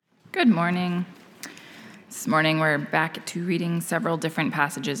Good morning. This morning we're back to reading several different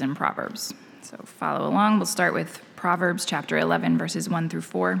passages in Proverbs. So follow along. We'll start with Proverbs chapter 11, verses 1 through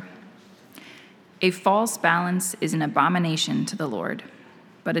 4. A false balance is an abomination to the Lord,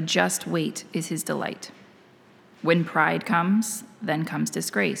 but a just weight is his delight. When pride comes, then comes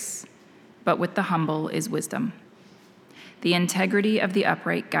disgrace, but with the humble is wisdom. The integrity of the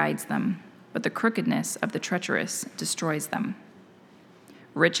upright guides them, but the crookedness of the treacherous destroys them.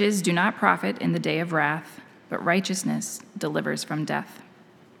 Riches do not profit in the day of wrath, but righteousness delivers from death.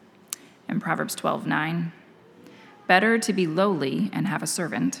 And Proverbs 12:9, better to be lowly and have a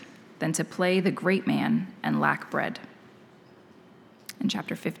servant than to play the great man and lack bread. In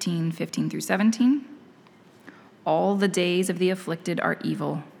chapter 15 through 17, all the days of the afflicted are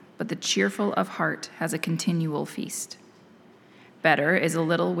evil, but the cheerful of heart has a continual feast. Better is a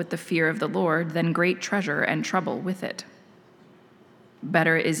little with the fear of the Lord than great treasure and trouble with it.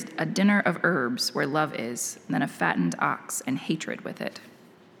 Better is a dinner of herbs where love is than a fattened ox and hatred with it.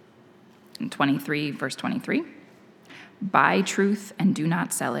 In verse 23, buy truth and do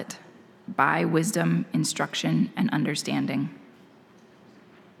not sell it. Buy wisdom, instruction, and understanding.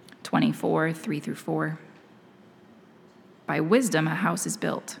 24, 3 through 4. By wisdom a house is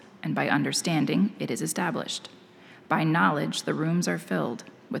built, and by understanding it is established. By knowledge the rooms are filled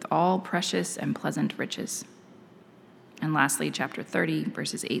with all precious and pleasant riches. And lastly, chapter 30,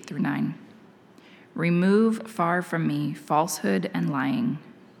 verses 8 through 9. Remove far from me falsehood and lying.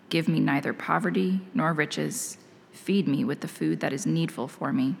 Give me neither poverty nor riches. Feed me with the food that is needful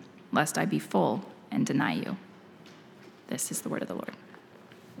for me, lest I be full and deny you. This is the word of the Lord.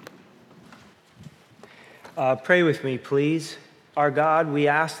 Pray with me, please. Our God, we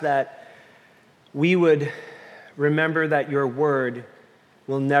ask that we would remember that your word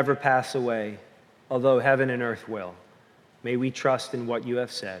will never pass away, although heaven and earth will. May we trust in what you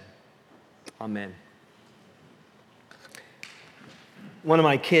have said. Amen. One of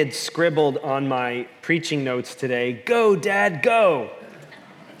my kids scribbled on my preaching notes today, "Go, Dad, go."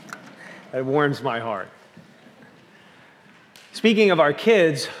 That warms my heart. Speaking of our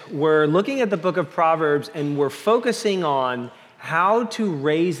kids, we're looking at the book of Proverbs and we're focusing on how to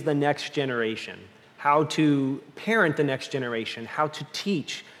raise the next generation, how to parent the next generation, how to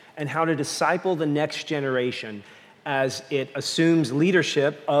teach, and how to disciple the next generation as it assumes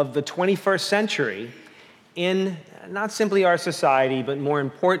leadership of the 21st century in not simply our society, but more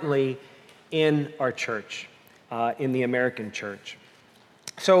importantly, in our church, in the American church.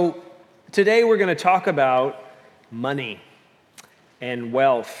 So today we're going to talk about money and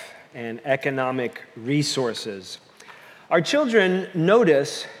wealth and economic resources. Our children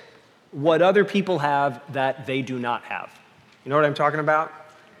notice what other people have that they do not have. You know what I'm talking about?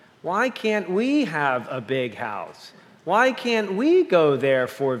 Why can't we have a big house? Why can't we go there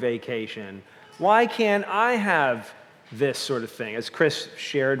for vacation? Why can't I have this sort of thing, as Chris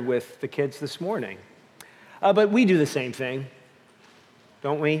shared with the kids this morning? But we do the same thing,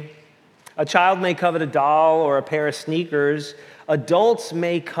 don't we? A child may covet a doll or a pair of sneakers. Adults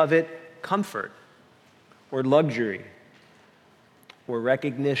may covet comfort or luxury or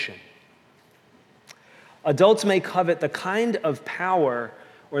recognition. Adults may covet the kind of power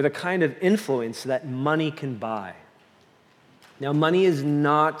or the kind of influence that money can buy. Now, money is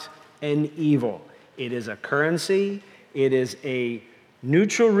not an evil. It is a currency, it is a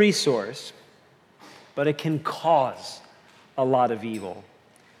neutral resource, but it can cause a lot of evil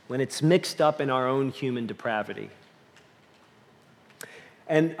when it's mixed up in our own human depravity.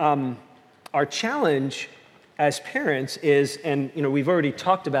 And our challenge as parents is, and we've already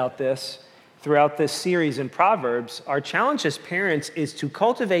talked about this throughout this series in Proverbs, our challenge as parents is to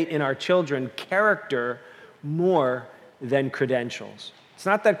cultivate in our children character more than credentials. It's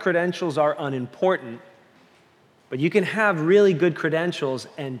not that credentials are unimportant, but you can have really good credentials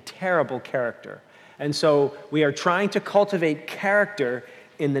and terrible character. And so we are trying to cultivate character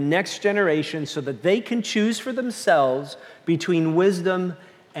in the next generation so that they can choose for themselves between wisdom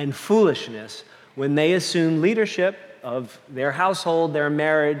and foolishness when they assume leadership of their household, their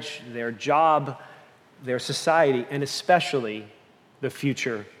marriage, their job, their society, and especially the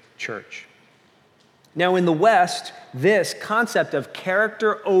future church. Now, in the West, this concept of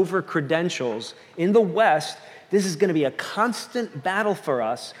character over credentials, in the West, this is going to be a constant battle for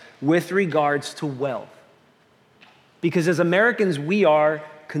us with regards to wealth. Because as Americans, we are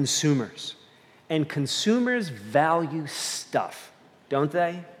consumers. And consumers value stuff, don't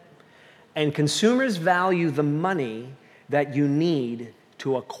they? And consumers value the money that you need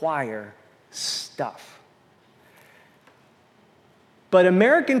to acquire stuff. But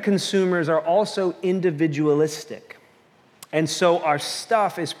American consumers are also individualistic. And so our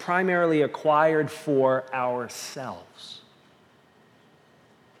stuff is primarily acquired for ourselves.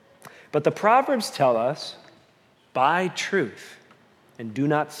 But the Proverbs tell us, buy truth and do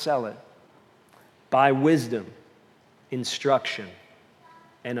not sell it. Buy wisdom, instruction,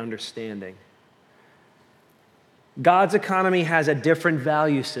 and understanding. God's economy has a different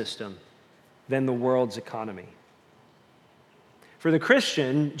value system than the world's economy. For the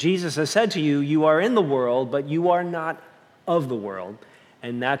Christian, Jesus has said to you, you are in the world, but you are not of the world.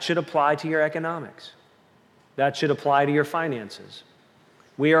 And that should apply to your economics. That should apply to your finances.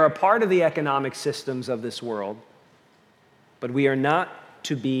 We are a part of the economic systems of this world, but we are not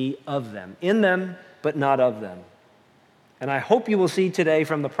to be of them. In them, but not of them. And I hope you will see today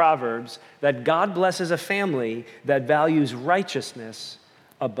from the Proverbs that God blesses a family that values righteousness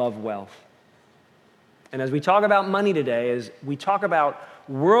above wealth. And as we talk about money today, as we talk about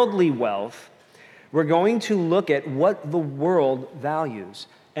worldly wealth, we're going to look at what the world values,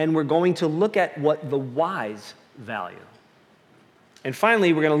 and we're going to look at what the wise value. And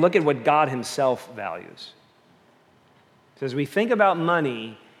finally, we're going to look at what God himself values. So as we think about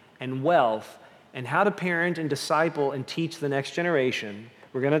money and wealth and how to parent and disciple and teach the next generation,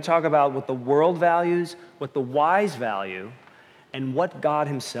 we're going to talk about what the world values, what the wise value, and what God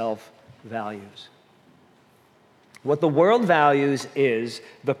himself values. What the world values is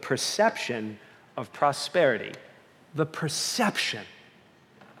the perception of prosperity, the perception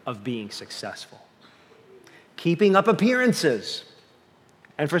of being successful, keeping up appearances.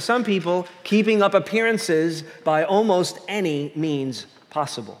 And for some people, keeping up appearances by almost any means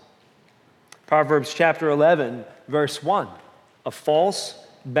possible. Proverbs chapter 11, verse 1, a false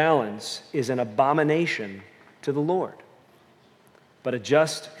balance is an abomination to the Lord, but a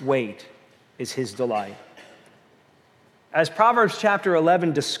just weight is his delight. As Proverbs chapter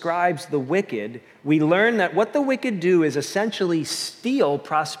 11 describes the wicked, we learn that what the wicked do is essentially steal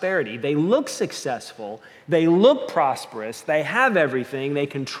prosperity. They look successful, they look prosperous, they have everything, they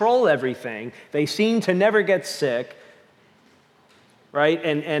control everything, they seem to never get sick, right?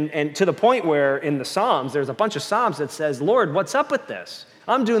 And to the point where in the Psalms, there's a bunch of Psalms that says, Lord, what's up with this?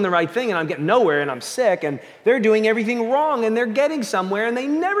 I'm doing the right thing and I'm getting nowhere and I'm sick, and they're doing everything wrong and they're getting somewhere and they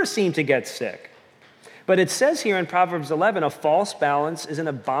never seem to get sick. But it says here in Proverbs 11, a false balance is an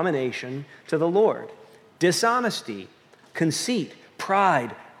abomination to the Lord. Dishonesty, conceit,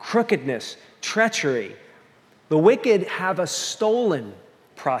 pride, crookedness, treachery. The wicked have a stolen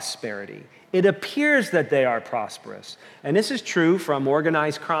prosperity. It appears that they are prosperous. And this is true from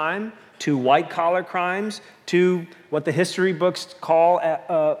organized crime to white-collar crimes to what the history books call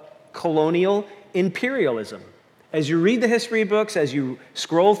colonial imperialism. As you read the history books, as you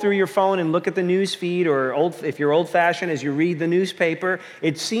scroll through your phone and look at the news feed, or if you're old-fashioned, as you read the newspaper,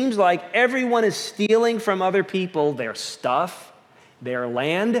 it seems like everyone is stealing from other people their stuff, their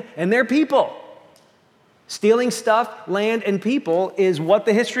land, and their people. Stealing stuff, land, and people is what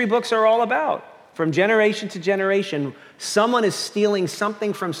the history books are all about. From generation to generation, someone is stealing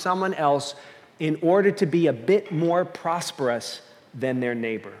something from someone else in order to be a bit more prosperous than their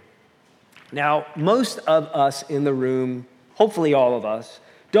neighbor. Now, most of us in the room, hopefully all of us,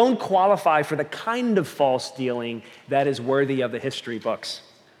 don't qualify for the kind of false stealing that is worthy of the history books.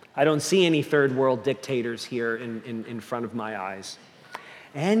 I don't see any third world dictators here in front of my eyes.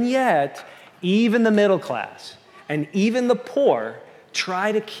 And yet, even the middle class and even the poor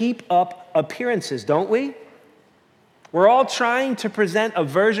try to keep up appearances, don't we? We're all trying to present a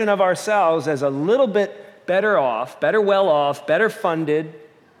version of ourselves as a little bit better off, better well off, better funded,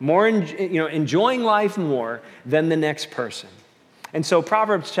 more, enjoying life more than the next person. And so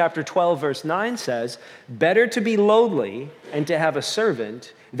Proverbs chapter 12, verse 9 says, better to be lowly and to have a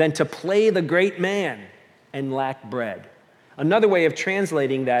servant than to play the great man and lack bread. Another way of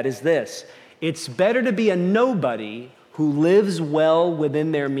translating that is this: it's better to be a nobody who lives well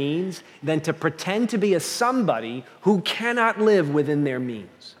within their means than to pretend to be a somebody who cannot live within their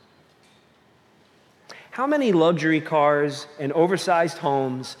means. How many luxury cars and oversized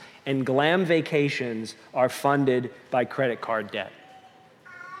homes and glam vacations are funded by credit card debt?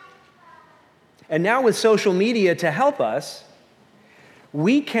 And now with social media to help us,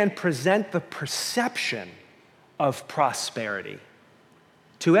 we can present the perception of prosperity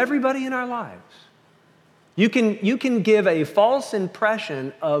to everybody in our lives. You can give a false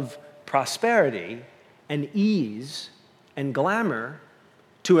impression of prosperity and ease and glamour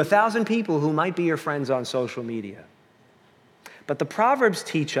to 1,000 people who might be your friends on social media. But the Proverbs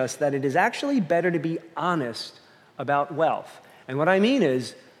teach us that it is actually better to be honest about wealth. And what I mean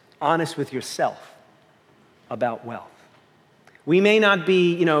is honest with yourself about wealth. We may not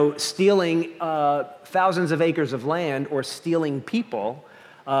be, stealing thousands of acres of land or stealing people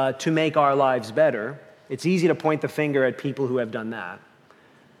to make our lives better. It's easy to point the finger at people who have done that.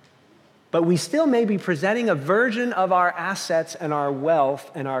 But we still may be presenting a version of our assets and our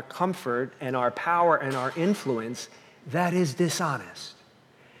wealth and our comfort and our power and our influence that is dishonest.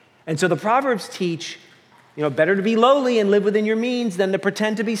 And so the Proverbs teach, better to be lowly and live within your means than to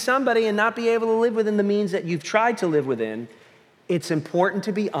pretend to be somebody and not be able to live within the means that you've tried to live within. It's important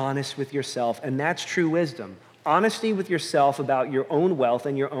to be honest with yourself, and that's true wisdom. Honesty with yourself about your own wealth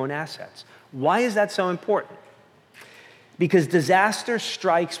and your own assets. Why is that so important? Because disaster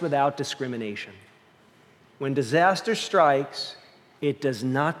strikes without discrimination. When disaster strikes, it does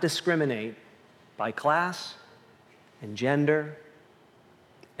not discriminate by class and gender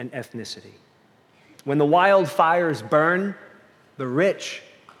and ethnicity. When the wildfires burn, the rich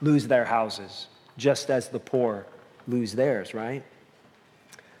lose their houses, just as the poor lose theirs, right?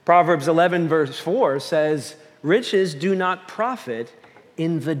 Proverbs 11, verse 4 says, riches do not profit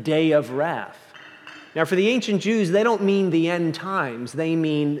in the day of wrath. Now, for the ancient Jews, they don't mean the end times. They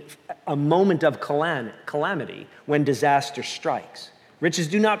mean a moment of calamity when disaster strikes. Riches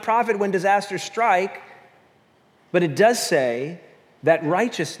do not profit when disasters strike, but it does say that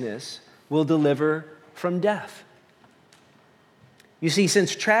righteousness will deliver from death. You see,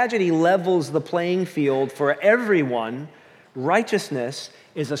 since tragedy levels the playing field for everyone, righteousness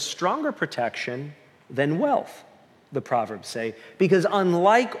is a stronger protection than wealth, the Proverbs say, because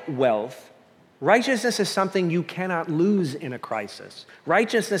unlike wealth, righteousness is something you cannot lose in a crisis.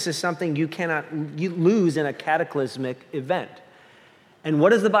 Righteousness is something you cannot lose in a cataclysmic event. And what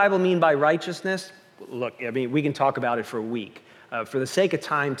does the Bible mean by righteousness? Look, we can talk about it for a week. For the sake of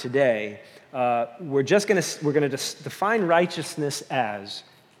time today, we're going to define righteousness as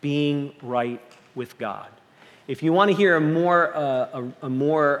being right with God. If you want to hear a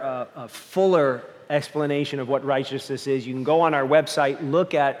more fuller explanation of what righteousness is, you can go on our website,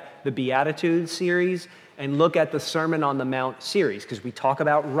 look at the Beatitudes series, and look at the Sermon on the Mount series, because we talk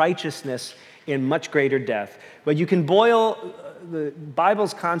about righteousness in much greater depth. But you can boil the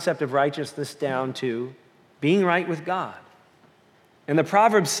Bible's concept of righteousness down to being right with God. And the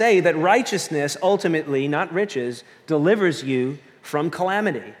Proverbs say that righteousness ultimately, not riches, delivers you from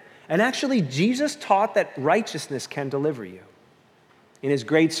calamity. And actually, Jesus taught that righteousness can deliver you. In his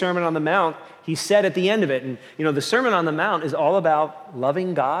great Sermon on the Mount, he said at the end of it, and the Sermon on the Mount is all about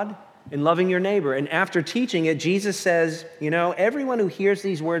loving God and loving your neighbor. And after teaching it, Jesus says, everyone who hears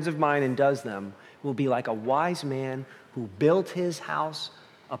these words of mine and does them will be like a wise man who built his house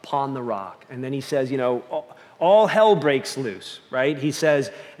upon the rock. And then he says, all hell breaks loose, right? He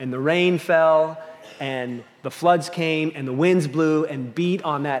says, and the rain fell, and the floods came, and the winds blew and beat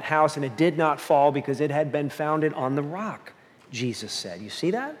on that house, and it did not fall because it had been founded on the rock, Jesus said. You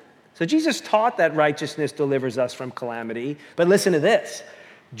see that? So Jesus taught that righteousness delivers us from calamity. But listen to this.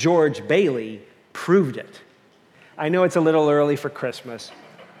 George Bailey proved it. I know it's a little early for Christmas,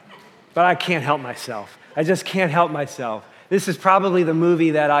 but I can't help myself. I just can't help myself. This is probably the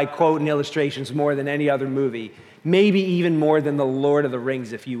movie that I quote in illustrations more than any other movie. Maybe even more than The Lord of the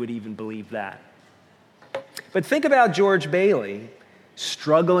Rings, if you would even believe that. But think about George Bailey,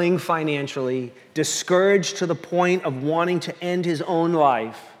 struggling financially, discouraged to the point of wanting to end his own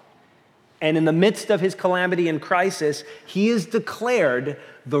life. And in the midst of his calamity and crisis, he is declared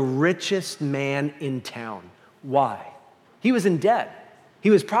the richest man in town. Why? He was in debt. He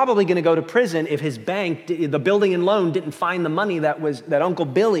was probably going to go to prison if his bank, the building and loan, didn't find the money that Uncle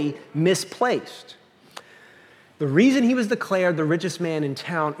Billy misplaced. The reason he was declared the richest man in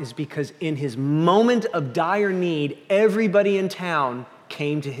town is because in his moment of dire need, everybody in town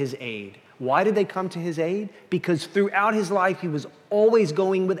came to his aid. Why did they come to his aid? Because throughout his life, he was always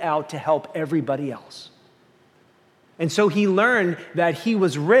going without to help everybody else. And so he learned that he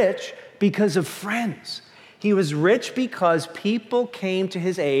was rich because of friends. He was rich because people came to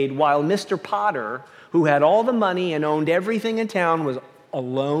his aid while Mr. Potter, who had all the money and owned everything in town, was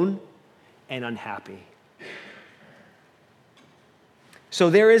alone and unhappy. So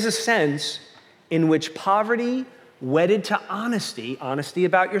there is a sense in which poverty wedded to honesty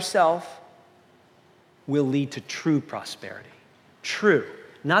about yourself, will lead to true prosperity. True,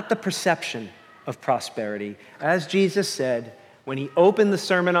 not the perception of prosperity. As Jesus said when he opened the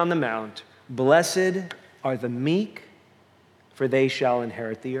Sermon on the Mount, blessed are the meek, for they shall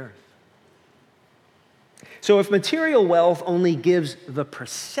inherit the earth. So if material wealth only gives the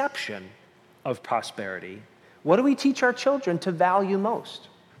perception of prosperity, what do we teach our children to value most?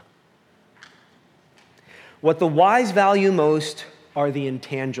 What the wise value most are the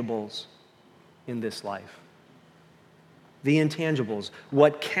intangibles in this life. the intangibles,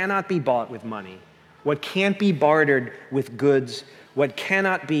 what cannot be bought with money, what can't be bartered with goods, what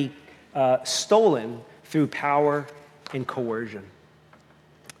cannot be stolen through power and coercion.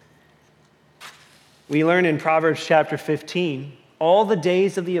 We learn in Proverbs chapter 15, all the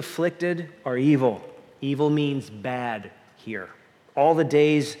days of the afflicted are evil. Evil means bad here. All the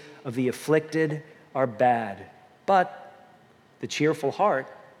days of the afflicted are bad, but the cheerful heart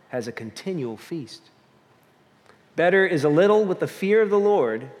has a continual feast. Better is a little with the fear of the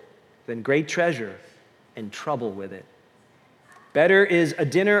Lord than great treasure and trouble with it. Better is a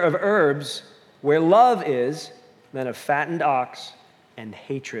dinner of herbs where love is than a fattened ox and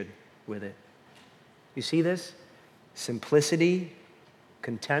hatred with it. You see this? Simplicity,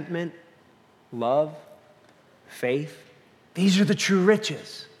 contentment, love, faith. These are the true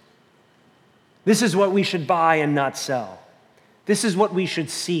riches. This is what we should buy and not sell. This is what we should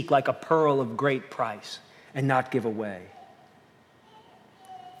seek like a pearl of great price and not give away.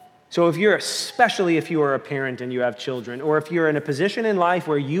 So especially if you are a parent and you have children, or if you're in a position in life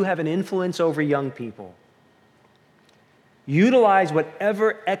where you have an influence over young people, utilize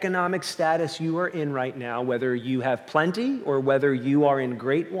whatever economic status you are in right now, whether you have plenty or whether you are in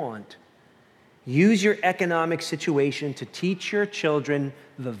great want. Use your economic situation to teach your children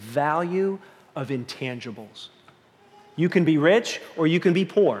the value of intangibles. You can be rich or you can be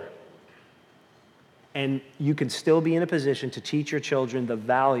poor. And you can still be in a position to teach your children the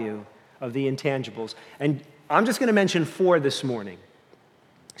value of the intangibles. And I'm just going to mention 4 this morning: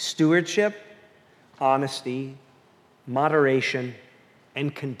 stewardship, honesty, moderation,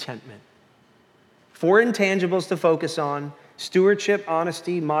 and contentment. 4 intangibles to focus on: stewardship,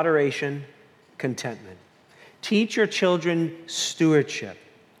 honesty, moderation, contentment. Teach your children stewardship.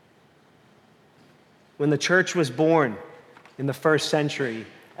 When the church was born in the first century,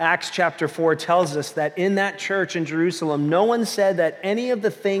 Acts chapter 4 tells us that in that church in Jerusalem, no one said that any of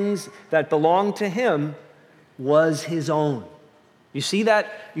the things that belonged to him was his own. You see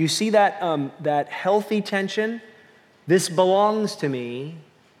that? You see that healthy tension? This belongs to me,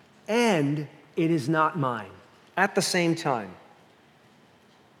 and it is not mine. At the same time,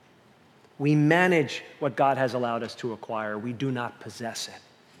 we manage what God has allowed us to acquire. We do not possess it.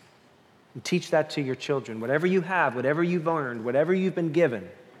 And teach that to your children. Whatever you have, whatever you've earned, whatever you've been given,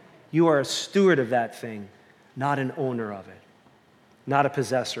 you are a steward of that thing, not an owner of it, not a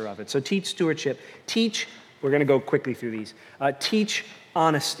possessor of it. So teach stewardship. We're going to go quickly through these. Teach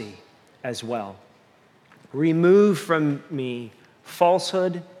honesty as well. Remove from me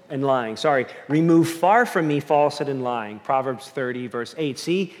falsehood and lying. Remove far from me falsehood and lying. Proverbs 30, verse 8.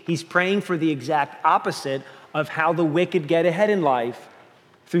 See, he's praying for the exact opposite of how the wicked get ahead in life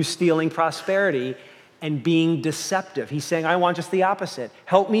through stealing prosperity and being deceptive. He's saying, I want just the opposite.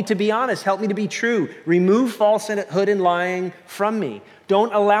 Help me to be honest. Help me to be true. Remove falsehood and lying from me.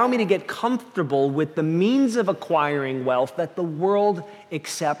 Don't allow me to get comfortable with the means of acquiring wealth that the world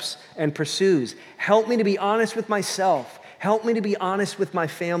accepts and pursues. Help me to be honest with myself. Help me to be honest with my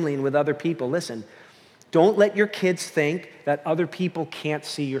family and with other people. Listen, don't let your kids think that other people can't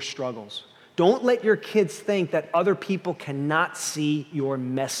see your struggles. Don't let your kids think that other people cannot see your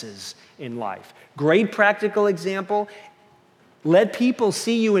messes in life. Great practical example. Let people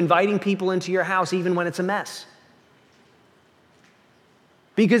see you inviting people into your house even when it's a mess.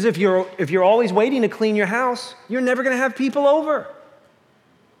 Because if you're always waiting to clean your house, you're never going to have people over.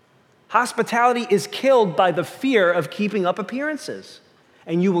 Hospitality is killed by the fear of keeping up appearances.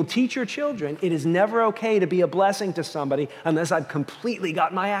 And you will teach your children it is never okay to be a blessing to somebody unless I've completely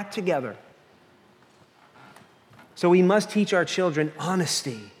got my act together. So we must teach our children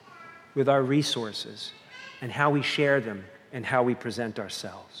honesty with our resources and how we share them and how we present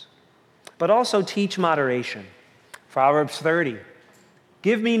ourselves. But also teach moderation. Proverbs 30.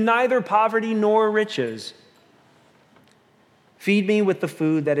 Give me neither poverty nor riches. Feed me with the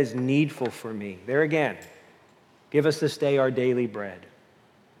food that is needful for me. There again, give us this day our daily bread.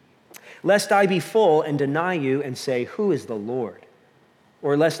 Lest I be full and deny you and say, who is the Lord?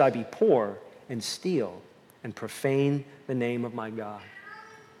 Or lest I be poor and steal and profane the name of my God.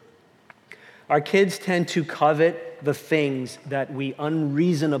 Our kids tend to covet the things that we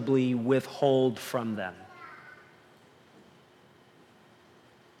unreasonably withhold from them.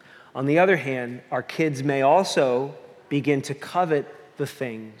 On the other hand, our kids may also begin to covet the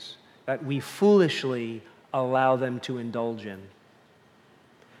things that we foolishly allow them to indulge in.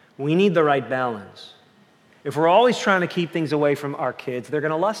 We need the right balance. If we're always trying to keep things away from our kids, they're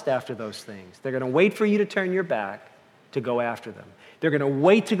going to lust after those things. They're going to wait for you to turn your back to go after them. They're going to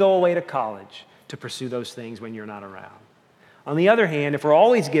wait to go away to college to pursue those things when you're not around. On the other hand, if we're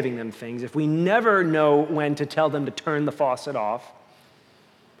always giving them things, if we never know when to tell them to turn the faucet off,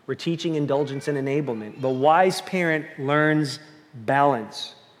 we're teaching indulgence and enablement. The wise parent learns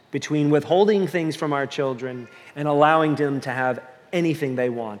balance between withholding things from our children and allowing them to have anything they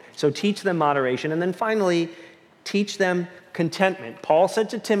want. So teach them moderation. And then finally, teach them contentment. Paul said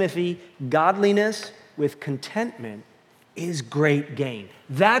to Timothy, godliness with contentment is great gain.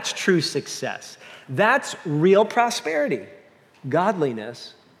 That's true success. That's real prosperity.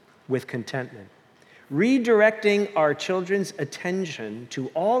 Godliness with contentment. Redirecting our children's attention to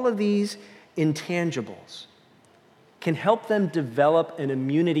all of these intangibles can help them develop an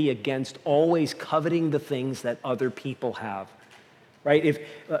immunity against always coveting the things that other people have. Right? If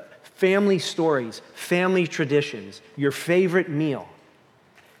family stories, family traditions, your favorite meal,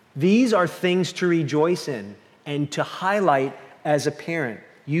 these are things to rejoice in and to highlight as a parent.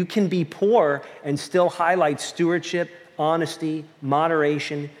 You can be poor and still highlight stewardship, honesty,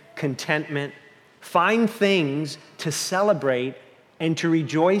 moderation, contentment. Find things to celebrate and to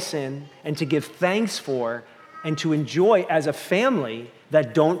rejoice in and to give thanks for and to enjoy as a family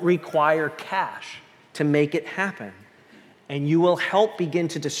that don't require cash to make it happen. And you will help begin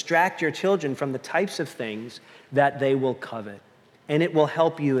to distract your children from the types of things that they will covet. And it will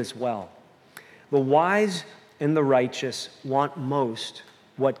help you as well. The wise and the righteous want most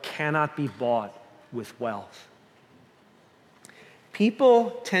what cannot be bought with wealth.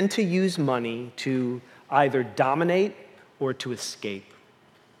 People tend to use money to either dominate or to escape.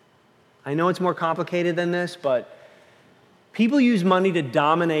 I know it's more complicated than this, but people use money to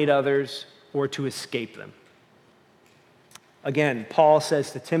dominate others or to escape them. Again, Paul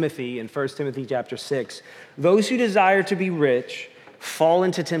says to Timothy in 1 Timothy chapter 6, those who desire to be rich fall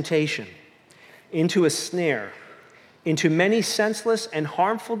into temptation, into a snare, into many senseless and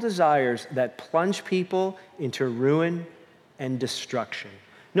harmful desires that plunge people into ruin and destruction.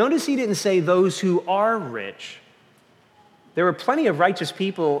 Notice he didn't say those who are rich. There were plenty of righteous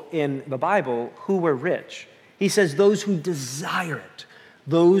people in the Bible who were rich. He says those who desire it,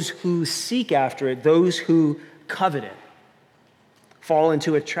 those who seek after it, those who covet it, fall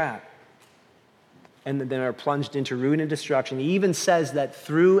into a trap and then are plunged into ruin and destruction. He even says that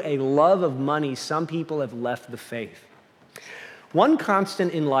through a love of money, some people have left the faith. One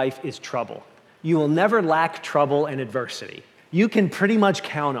constant in life is trouble. You will never lack trouble and adversity. You can pretty much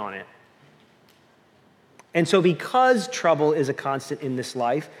count on it. And so because trouble is a constant in this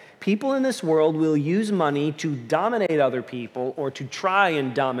life, people in this world will use money to dominate other people or to try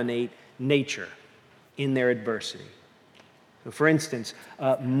and dominate nature in their adversity. So for instance,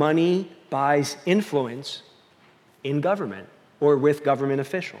 money buys influence in government or with government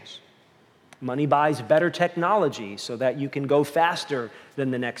officials. Money buys better technology so that you can go faster than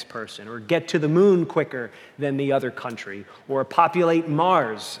the next person or get to the moon quicker than the other country or populate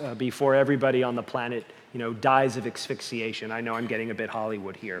Mars before everybody on the planet, dies of asphyxiation. I know I'm getting a bit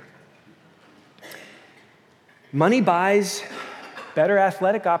Hollywood here. Money buys better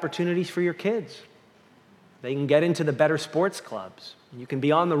athletic opportunities for your kids. They can get into the better sports clubs. You can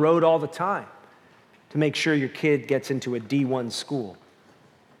be on the road all the time to make sure your kid gets into a D1 school.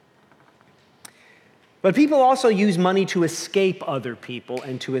 But people also use money to escape other people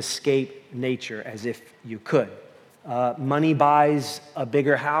and to escape nature as if you could. Money buys a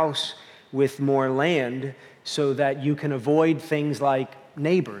bigger house with more land so that you can avoid things like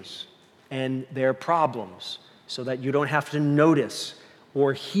neighbors and their problems, so that you don't have to notice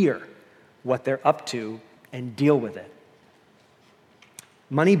or hear what they're up to and deal with it.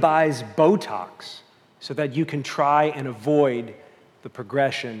 Money buys Botox so that you can try and avoid the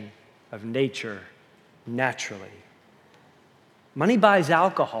progression of nature naturally. Money buys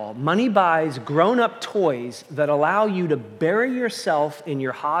alcohol. Money buys grown-up toys that allow you to bury yourself in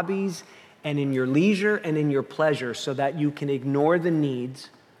your hobbies and in your leisure and in your pleasure so that you can ignore the needs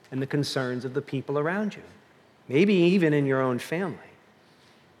and the concerns of the people around you, maybe even in your own family.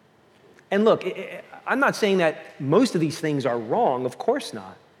 And look, I'm not saying that most of these things are wrong, of course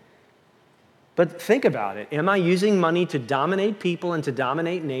not. But think about it. Am I using money to dominate people and to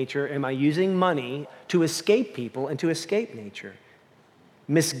dominate nature? Am I using money to escape people and to escape nature?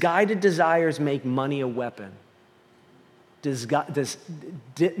 Misguided desires make money a weapon.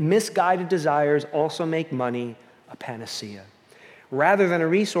 Misguided desires also make money a panacea. Rather than a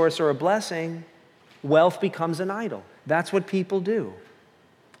resource or a blessing, wealth becomes an idol. That's what people do.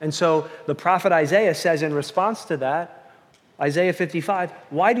 And so the prophet Isaiah says in response to that, Isaiah 55,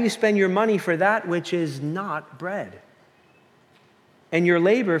 why do you spend your money for that which is not bread, and your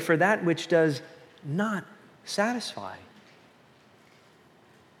labor for that which does not satisfy?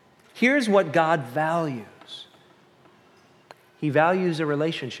 Here's what God values. He values a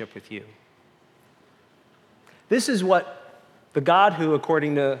relationship with you. This is what the God who,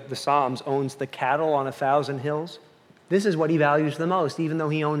 according to the Psalms, owns the cattle on 1,000 hills, this is what he values the most, even though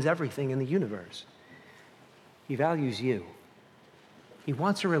he owns everything in the universe. He values you. He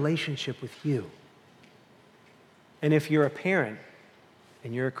wants a relationship with you. And if you're a parent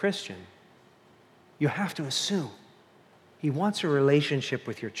and you're a Christian, you have to assume he wants a relationship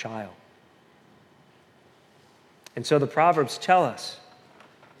with your child. And so the Proverbs tell us,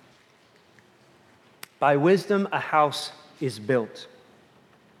 by wisdom a house is built.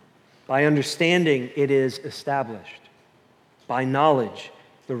 By understanding it is established. By knowledge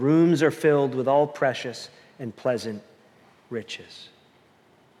the rooms are filled with all precious and pleasant riches.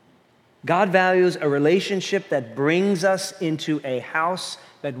 God values a relationship that brings us into a house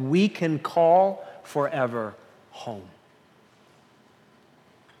that we can call forever home.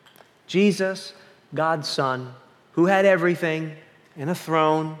 Jesus, God's Son, who had everything and a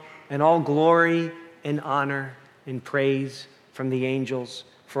throne and all glory and honor and praise from the angels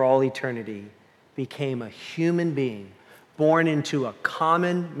for all eternity, became a human being born into a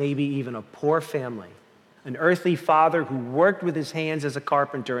common, maybe even a poor family, an earthly father who worked with his hands as a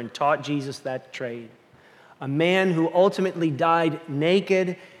carpenter and taught Jesus that trade, a man who ultimately died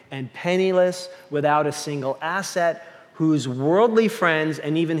naked and penniless without a single asset, whose worldly friends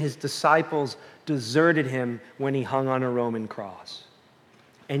and even his disciples deserted him when he hung on a Roman cross.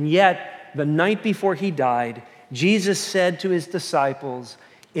 And yet, the night before he died, Jesus said to his disciples,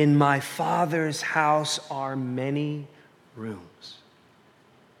 "In my Father's house are many rooms."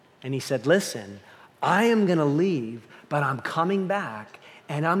 And he said, "Listen, I am going to leave, but I'm coming back,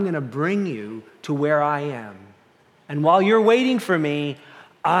 and I'm going to bring you to where I am. And while you're waiting for me,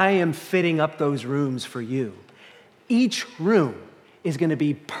 I am fitting up those rooms for you. Each room is going to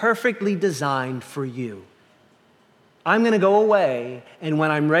be perfectly designed for you. I'm going to go away, and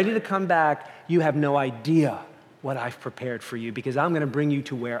when I'm ready to come back, you have no idea what I've prepared for you, because I'm going to bring you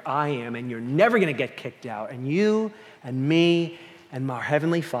to where I am, and you're never going to get kicked out. And you and me and our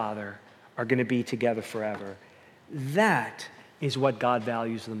Heavenly Father are going to be together forever." That is what God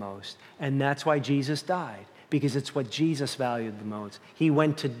values the most. And that's why Jesus died, because it's what Jesus valued the most. He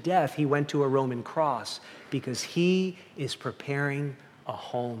went to death. He went to a Roman cross because he is preparing a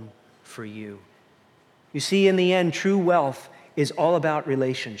home for you. You see, in the end, true wealth is all about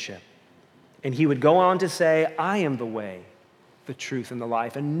relationship. And he would go on to say, "I am the way, the truth, and the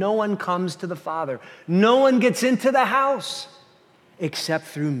life, and no one comes to the Father. No one gets into the house except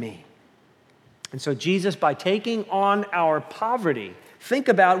through me." And so Jesus, by taking on our poverty, think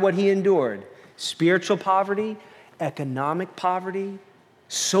about what he endured: spiritual poverty, economic poverty,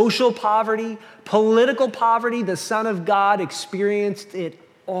 social poverty, political poverty. The Son of God experienced it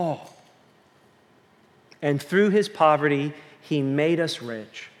all. And through his poverty, he made us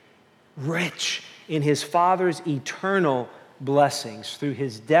rich, rich in his Father's eternal blessings. Through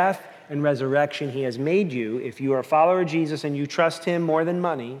his death and resurrection, he has made you, if you are a follower of Jesus and you trust him more than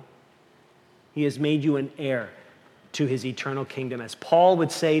money, he has made you an heir to his eternal kingdom. As Paul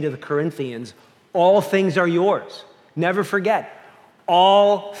would say to the Corinthians, all things are yours. Never forget,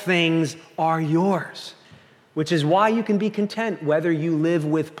 all things are yours, which is why you can be content whether you live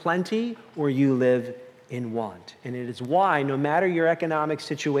with plenty or you live in want. And it is why, no matter your economic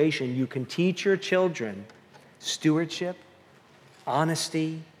situation, you can teach your children stewardship,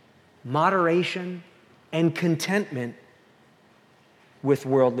 honesty, moderation, and contentment with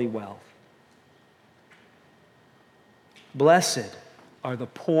worldly wealth. Blessed are the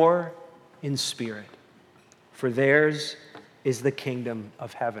poor in spirit, for theirs is the kingdom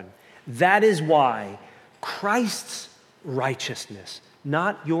of heaven. That is why Christ's righteousness,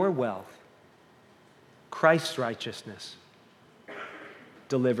 not your wealth, Christ's righteousness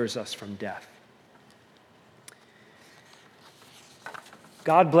delivers us from death.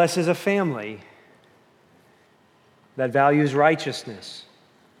 God blesses a family that values righteousness,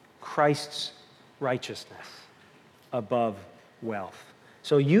 Christ's righteousness, above wealth.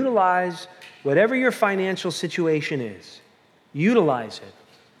 So utilize whatever your financial situation is. Utilize it.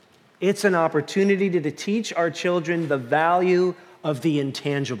 It's an opportunity to teach our children the value of the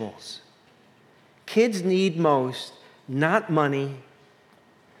intangibles. Kids need most not money,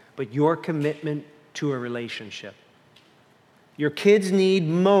 but your commitment to a relationship. Your kids need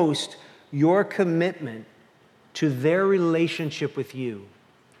most your commitment to their relationship with you.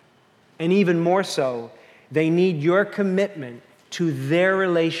 And even more so, they need your commitment to their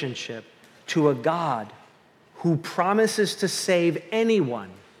relationship to a God who promises to save anyone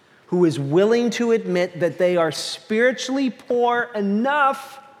who is willing to admit that they are spiritually poor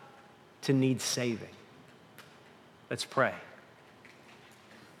enough to need saving. Let's pray.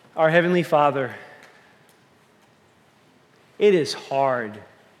 Our Heavenly Father, it is hard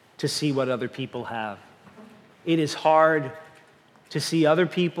to see what other people have. It is hard to see other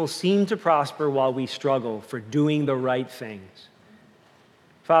people seem to prosper while we struggle for doing the right things.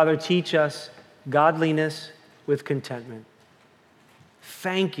 Father, teach us godliness with contentment.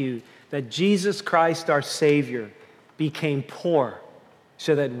 Thank you that Jesus Christ, our Savior, became poor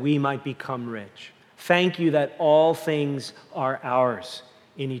so that we might become rich. Thank you that all things are ours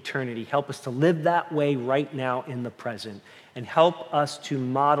in eternity. Help us to live that way right now in the present, and help us to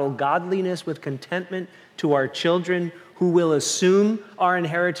model godliness with contentment to our children who will assume our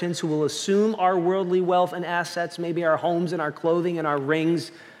inheritance, who will assume our worldly wealth and assets, maybe our homes and our clothing and our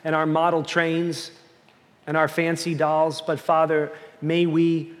rings and our model trains and our fancy dolls. But Father, may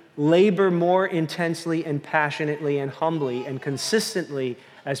we labor more intensely and passionately and humbly and consistently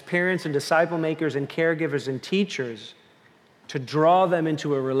as parents and disciple makers and caregivers and teachers to draw them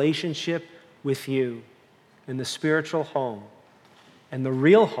into a relationship with you in the spiritual home and the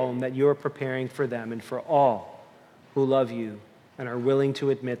real home that you are preparing for them and for all who love you and are willing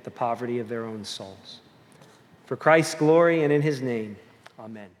to admit the poverty of their own souls. For Christ's glory and in his name,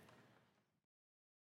 amen.